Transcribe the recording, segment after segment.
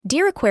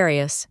Dear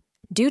Aquarius,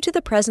 due to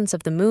the presence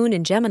of the moon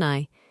in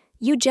Gemini,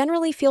 you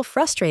generally feel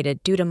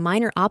frustrated due to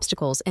minor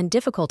obstacles and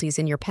difficulties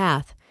in your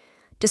path.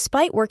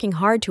 Despite working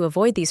hard to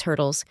avoid these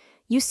hurdles,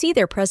 you see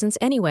their presence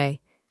anyway.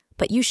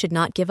 But you should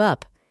not give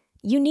up.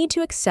 You need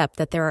to accept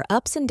that there are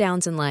ups and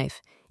downs in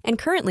life, and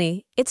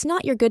currently, it's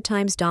not your good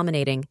times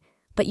dominating,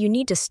 but you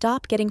need to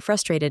stop getting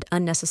frustrated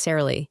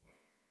unnecessarily.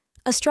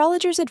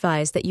 Astrologers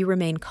advise that you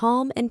remain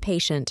calm and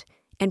patient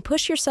and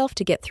push yourself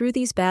to get through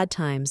these bad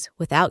times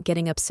without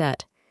getting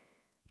upset.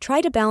 Try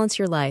to balance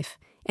your life,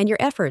 and your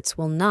efforts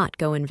will not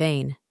go in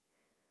vain.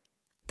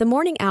 The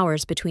morning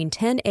hours between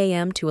 10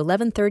 a.m. to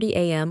 11:30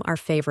 a.m. are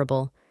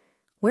favorable.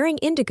 Wearing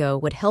indigo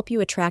would help you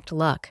attract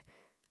luck.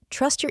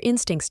 Trust your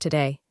instincts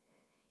today.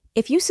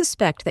 If you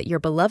suspect that your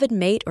beloved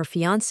mate or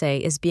fiancé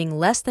is being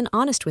less than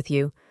honest with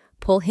you,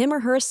 pull him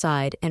or her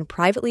aside and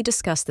privately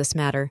discuss this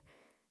matter.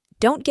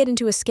 Don't get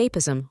into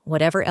escapism,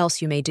 whatever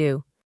else you may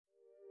do.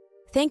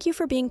 Thank you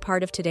for being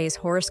part of today's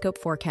horoscope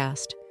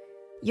forecast.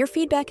 Your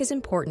feedback is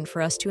important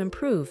for us to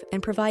improve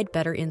and provide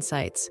better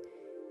insights.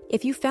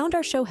 If you found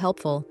our show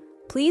helpful,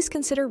 please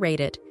consider rate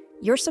it.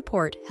 Your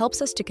support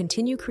helps us to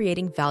continue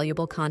creating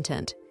valuable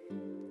content.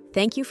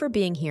 Thank you for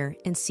being here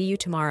and see you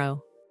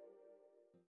tomorrow.